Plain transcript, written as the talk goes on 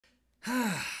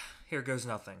Here goes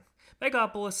nothing.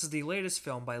 Megalopolis is the latest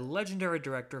film by legendary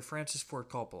director Francis Ford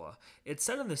Coppola. It's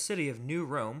set in the city of New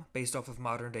Rome, based off of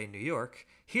modern-day New York.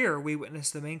 Here, we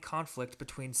witness the main conflict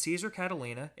between Caesar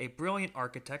Catalina, a brilliant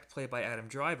architect played by Adam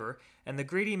Driver, and the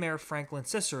greedy mayor Franklin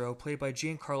Cicero, played by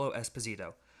Giancarlo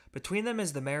Esposito. Between them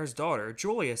is the mayor's daughter,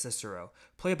 Julia Cicero,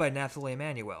 played by Nathalie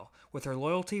Emmanuel, with her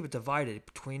loyalty divided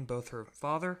between both her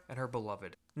father and her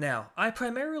beloved. Now, I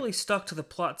primarily stuck to the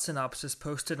plot synopsis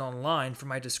posted online for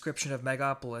my description of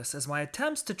Megalopolis, as my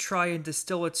attempts to try and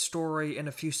distill its story in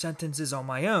a few sentences on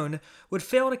my own would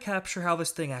fail to capture how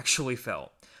this thing actually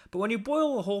felt. But when you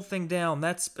boil the whole thing down,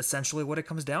 that's essentially what it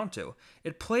comes down to.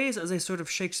 It plays as a sort of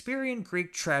Shakespearean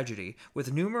Greek tragedy,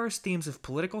 with numerous themes of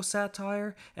political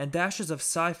satire and dashes of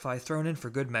sci-fi thrown in for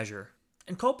good measure.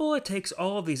 And Coppola takes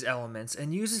all of these elements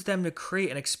and uses them to create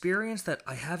an experience that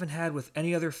I haven't had with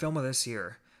any other film of this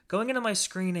year. Going into my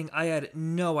screening, I had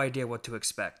no idea what to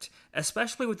expect,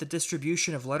 especially with the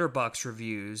distribution of Letterboxd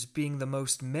reviews being the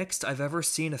most mixed I've ever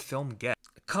seen a film get.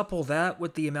 Couple that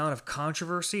with the amount of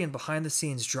controversy and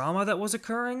behind-the-scenes drama that was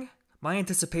occurring, my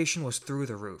anticipation was through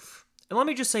the roof. And let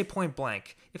me just say point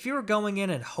blank, if you were going in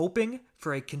and hoping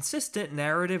for a consistent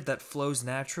narrative that flows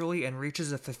naturally and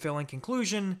reaches a fulfilling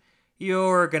conclusion,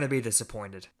 you're gonna be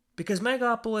disappointed. Because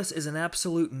Megalopolis is an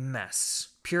absolute mess,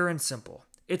 pure and simple.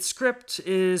 Its script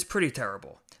is pretty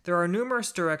terrible. There are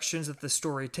numerous directions that the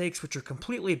story takes which are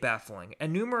completely baffling,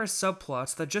 and numerous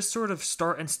subplots that just sort of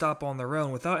start and stop on their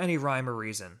own without any rhyme or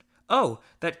reason. Oh,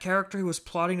 that character who was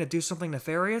plotting to do something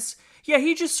nefarious? Yeah,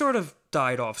 he just sort of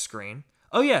died off screen.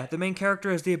 Oh yeah, the main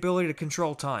character has the ability to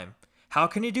control time. How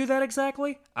can he do that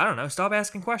exactly? I don't know, stop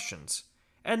asking questions.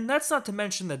 And that's not to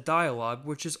mention the dialogue,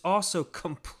 which is also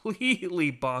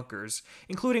completely bonkers,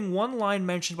 including one line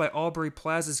mentioned by Aubrey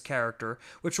Plaza's character,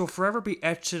 which will forever be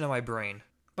etched into my brain.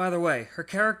 By the way, her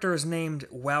character is named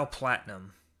Wow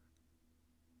Platinum.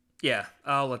 Yeah,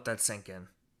 I'll let that sink in.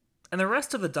 And the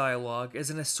rest of the dialogue is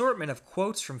an assortment of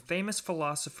quotes from famous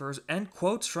philosophers and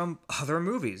quotes from other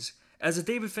movies. As a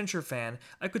David Fincher fan,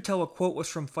 I could tell a quote was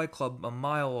from Fight Club a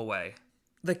mile away.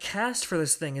 The cast for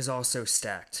this thing is also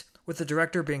stacked. With the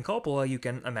director being Coppola, you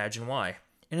can imagine why.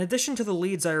 In addition to the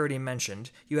leads I already mentioned,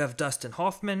 you have Dustin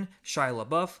Hoffman, Shia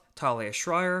LaBeouf, Talia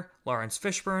Shrier, Lawrence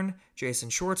Fishburne, Jason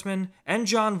Schwartzman, and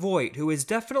Jon Voight, who is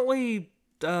definitely,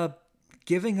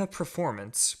 giving a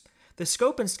performance. The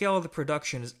scope and scale of the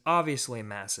production is obviously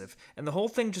massive, and the whole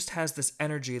thing just has this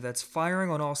energy that's firing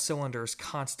on all cylinders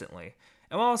constantly.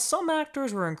 And while some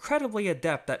actors were incredibly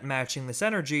adept at matching this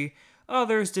energy,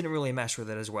 others didn't really mesh with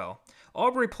it as well.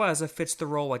 Aubrey Plaza fits the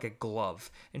role like a glove,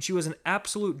 and she was an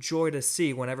absolute joy to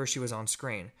see whenever she was on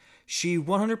screen. She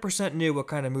 100% knew what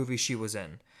kind of movie she was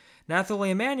in. Nathalie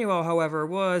Emmanuel, however,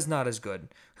 was not as good.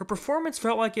 Her performance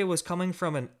felt like it was coming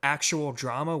from an actual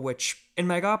drama, which, in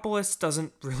Megalopolis,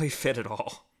 doesn't really fit at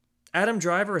all. Adam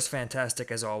Driver is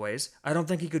fantastic as always. I don't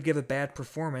think he could give a bad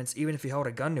performance even if he held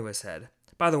a gun to his head.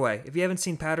 By the way, if you haven't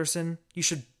seen Patterson, you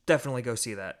should definitely go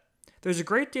see that. There's a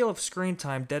great deal of screen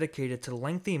time dedicated to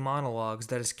lengthy monologues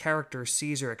that his character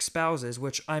Caesar espouses,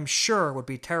 which I'm sure would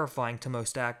be terrifying to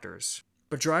most actors.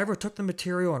 But Driver took the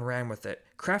material and ran with it,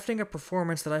 crafting a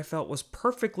performance that I felt was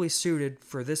perfectly suited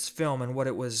for this film and what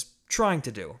it was trying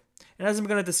to do. And as I'm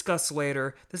going to discuss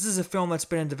later, this is a film that's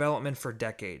been in development for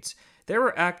decades. There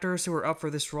were actors who were up for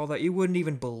this role that you wouldn't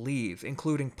even believe,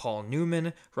 including Paul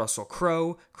Newman, Russell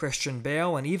Crowe, Christian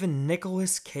Bale, and even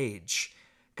Nicolas Cage.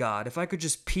 God, if I could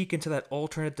just peek into that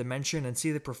alternate dimension and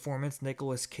see the performance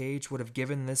Nicolas Cage would have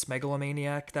given this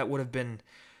megalomaniac, that would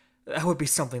be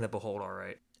something to behold,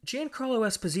 alright. Giancarlo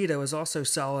Esposito is also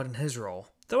solid in his role,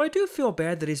 though I do feel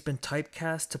bad that he's been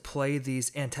typecast to play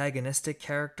these antagonistic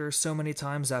characters so many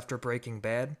times after Breaking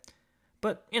Bad.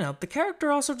 But, the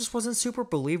character also just wasn't super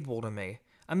believable to me.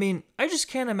 I mean, I just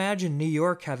can't imagine New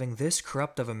York having this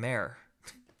corrupt of a mayor.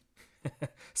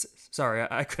 Sorry,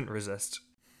 I couldn't resist.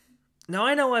 Now,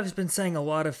 I know I've been saying a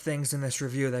lot of things in this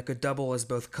review that could double as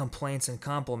both complaints and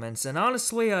compliments, and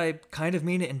honestly, I kind of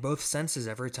mean it in both senses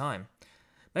every time.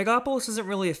 Megalopolis isn't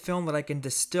really a film that I can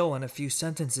distill in a few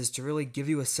sentences to really give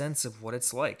you a sense of what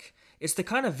it's like. It's the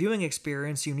kind of viewing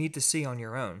experience you need to see on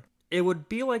your own. It would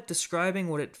be like describing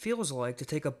what it feels like to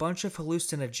take a bunch of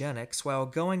hallucinogenics while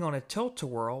going on a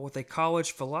tilt-a-whirl with a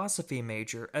college philosophy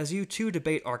major as you two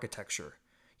debate architecture.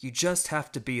 You just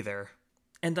have to be there.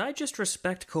 And I just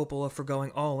respect Coppola for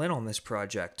going all in on this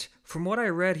project. From what I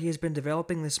read, he has been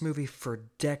developing this movie for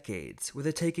decades, with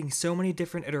it taking so many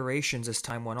different iterations as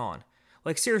time went on.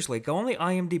 Like seriously, go on the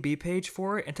IMDb page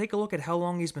for it and take a look at how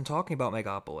long he's been talking about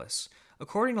Megalopolis.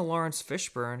 According to Lawrence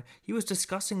Fishburne, he was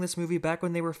discussing this movie back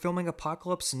when they were filming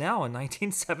Apocalypse Now in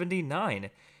 1979.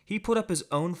 He put up his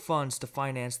own funds to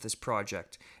finance this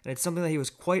project, and it's something that he was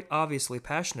quite obviously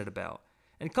passionate about.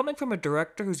 And coming from a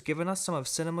director who's given us some of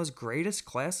cinema's greatest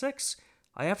classics,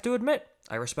 I have to admit,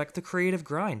 I respect the creative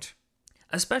grind.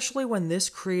 Especially when this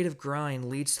creative grind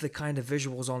leads to the kind of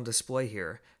visuals on display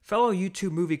here. Fellow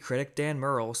YouTube movie critic Dan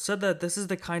Murrell said that this is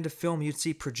the kind of film you'd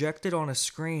see projected on a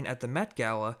screen at the Met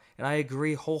Gala, and I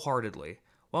agree wholeheartedly.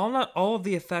 While not all of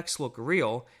the effects look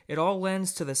real, it all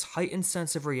lends to this heightened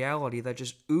sense of reality that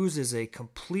just oozes a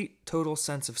complete, total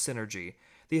sense of synergy.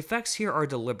 The effects here are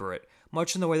deliberate,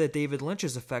 much in the way that David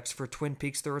Lynch's effects for Twin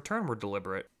Peaks The Return were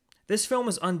deliberate. This film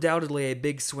is undoubtedly a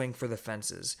big swing for the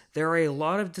fences. There are a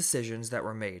lot of decisions that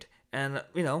were made, and,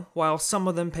 while some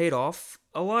of them paid off,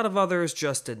 a lot of others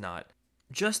just did not.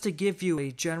 Just to give you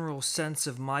a general sense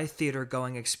of my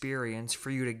theater-going experience for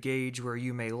you to gauge where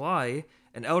you may lie,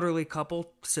 an elderly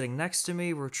couple sitting next to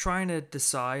me were trying to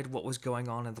decide what was going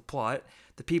on in the plot.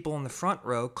 The people in the front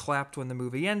row clapped when the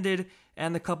movie ended,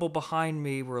 and the couple behind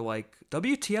me were like,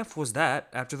 WTF was that,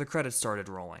 after the credits started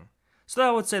rolling. So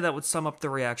I would say that would sum up the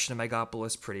reaction to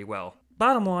Megalopolis pretty well.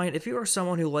 Bottom line, if you are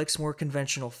someone who likes more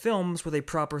conventional films with a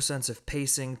proper sense of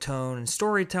pacing, tone, and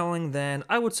storytelling, then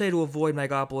I would say to avoid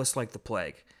Megalopolis like the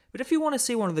plague. But if you want to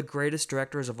see one of the greatest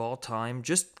directors of all time,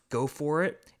 just go for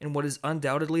it, in what is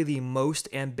undoubtedly the most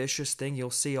ambitious thing you'll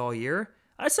see all year,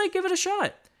 I'd say give it a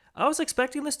shot. I was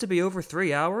expecting this to be over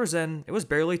 3 hours, and it was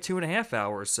barely 2.5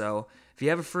 hours, so if you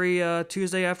have a free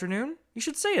Tuesday afternoon, you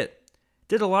should see it.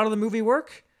 Did a lot of the movie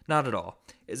work? Not at all.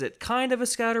 Is it kind of a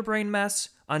scatterbrained mess?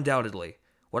 Undoubtedly.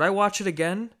 Would I watch it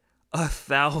again?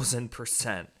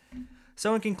 1,000%.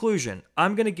 So in conclusion,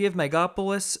 I'm going to give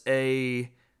Megalopolis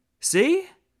a C?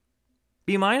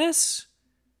 B-?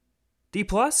 D+?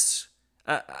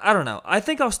 I don't know. I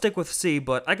think I'll stick with C,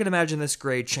 but I can imagine this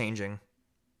grade changing.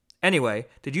 Anyway,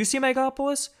 did you see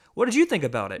Megalopolis? What did you think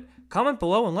about it? Comment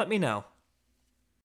below and let me know.